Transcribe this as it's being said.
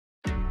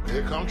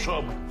Here comes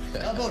trouble.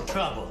 How about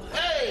trouble?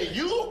 Hey,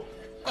 you!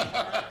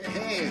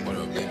 Hey. What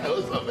up, man?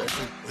 What's up, man?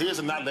 Here's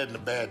to not letting the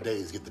bad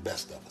days get the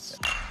best of us.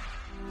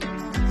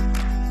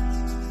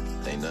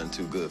 Ain't nothing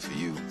too good for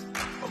you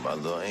or my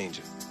little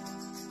angel.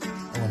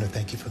 I want to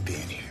thank you for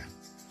being here.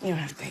 You don't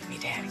have to thank me,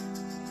 Daddy.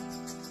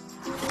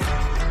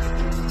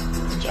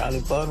 Charlie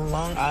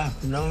Butterlong,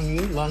 I've known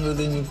you longer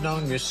than you've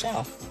known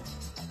yourself.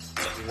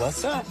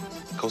 What's up?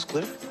 Coast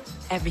Clear?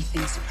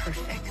 Everything's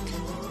perfect.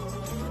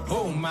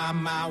 Oh, my,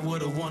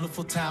 what a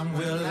wonderful time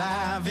we're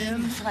alive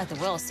in. I feel like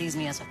the world sees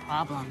me as a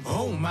problem.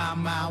 Oh, my,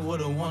 what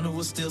a wonder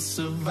we're still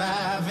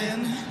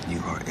surviving. You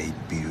are a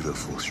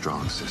beautiful,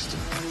 strong sister.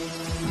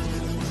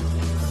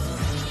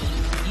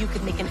 You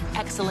could make an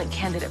excellent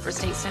candidate for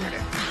state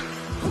senator.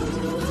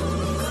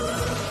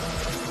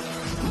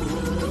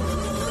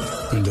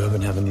 I've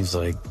been having these,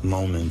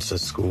 moments at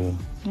school.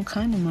 What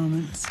kind of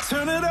moments?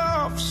 Turn it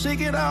off,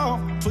 shake it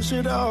off, push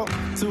it off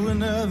to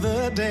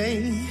another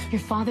day. Your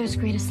father's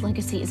greatest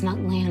legacy is not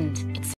land, it's